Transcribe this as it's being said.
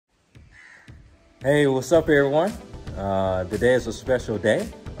Hey, what's up everyone? Today is a special day.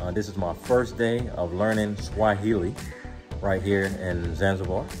 This is my first day of learning Swahili right here in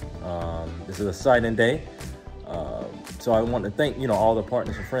Zanzibar. This is an exciting day. So I want to thank all the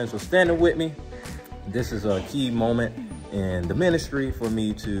partners and friends for standing with me. This is a key moment in the ministry for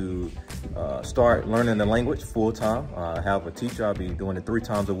me to start learning the language full time. I have a teacher. I'll be doing it 3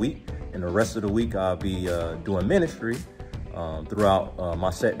 times a week, and the rest of the week I'll be doing ministry throughout my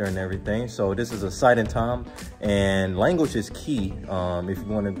sector and everything. So this is an exciting time, and language is key if you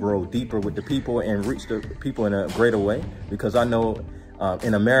want to grow deeper with the people and reach the people in a greater way, because I know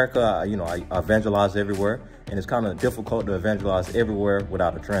in America, I evangelize everywhere, and it's kind of difficult to evangelize everywhere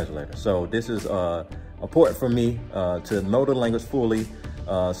without a translator. So this is important for me to know the language fully,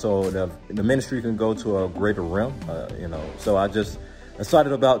 so the ministry can go to a greater realm, So I just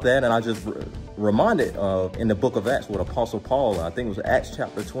excited about that, and I just reminded in the book of Acts with Apostle Paul, I think it was Acts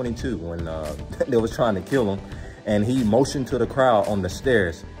chapter 22, when they was trying to kill him, and he motioned to the crowd on the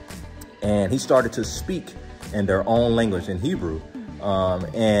stairs, and he started to speak in their own language, in Hebrew.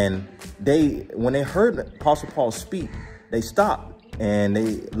 And when they heard Apostle Paul speak, they stopped and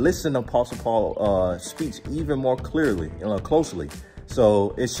they listened to Apostle Paul speak even more clearly, closely.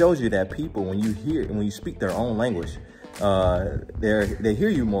 So it shows you that people, when you speak their own language, they hear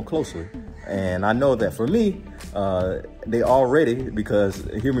you more closely. And I know that for me, they already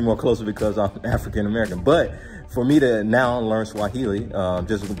hear me more closely because I'm African American. But for me to now learn Swahili,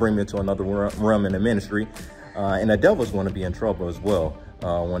 just to bring me into another realm in the ministry, and the devil's going to be in trouble as well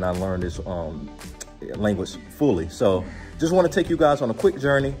when I learn this language fully. So just want to take you guys on a quick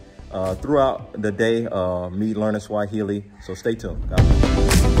journey throughout the day, me learning Swahili. So stay tuned, guys.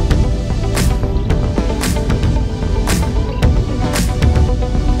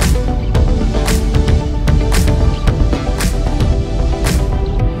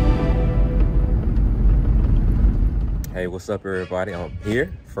 Hey, what's up everybody? I'm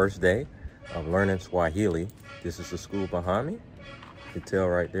here, first day of learning Swahili. This is the school behind me. You can tell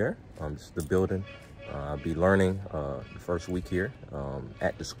right there. This is the building. I'll be learning the first week here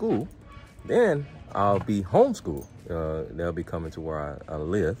at the school. Then I'll be homeschooled. They'll be coming to where I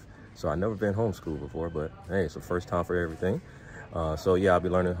live. So I've never been homeschooled before, but hey, it's the first time for everything. So yeah, I'll be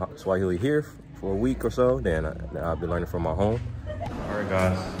learning Swahili here for a week or so. Then I'll be learning from my home. All right,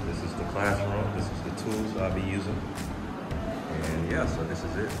 guys, this is the classroom. This is the tools I'll be using. And yeah, so this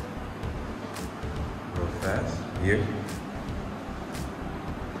is it. Real fast. Here.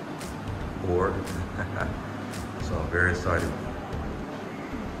 Board. So I'm very excited.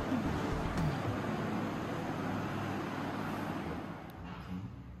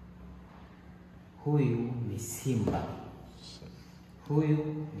 Huyu ni simba.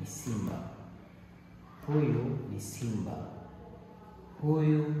 Huyu ni simba. Huyu ni simba.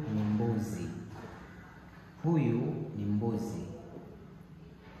 Huyu ni mbuzi. Huyu ni mbuzi.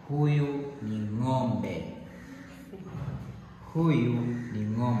 Huyu ni ng'ombe. Huyu ni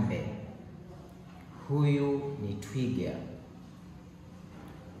ng'ombe. Huyu ni twiga.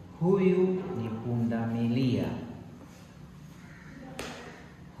 Huyu ni pundamilia.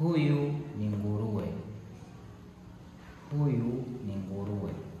 Huyu ni nguruwe. Huyu ni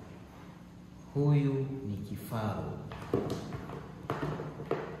nguruwe. Huyu ni kifaru.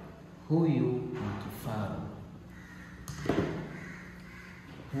 Huyu ni kifaru.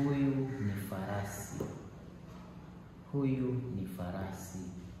 Huyu ni farasi. Huyu ni farasi.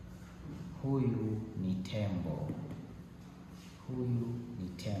 Huyu ni tembo. Huyu ni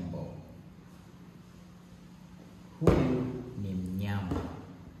tembo. Huyu ni mnyama.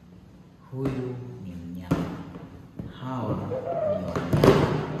 Huyu ni mnyama. Hawa ni wanyama.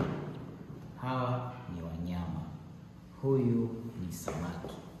 Hawa ni wanyama. Huyu ni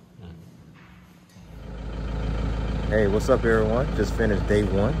samaki. Hey, what's up everyone? Just finished day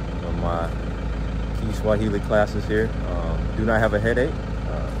 1 of my key Swahili classes here. Do not have a headache,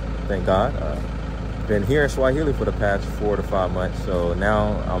 thank God. Been here in Swahili for the past 4 to 5 months, so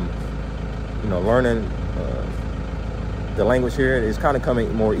now I'm learning the language here. Is kind of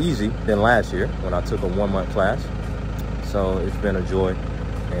coming more easy than last year when I took a 1-month class. So it's been a joy,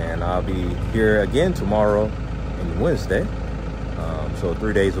 and I'll be here again tomorrow and Wednesday. So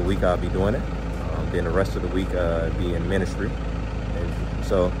 3 days a week I'll be doing it. Then the rest of the week be in ministry. And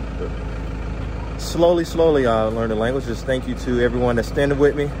so slowly I'll learn the language. Just thank you to everyone that's standing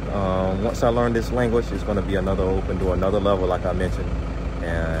with me. Once I learn this language, it's going to be open to another level, like I mentioned.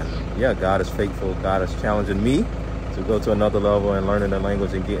 And yeah, God is faithful. God is challenging me to go to another level and learning the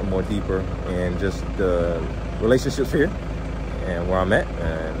language and getting more deeper and just the relationships here and where I'm at.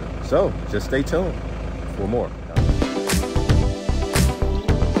 And so just stay tuned for more.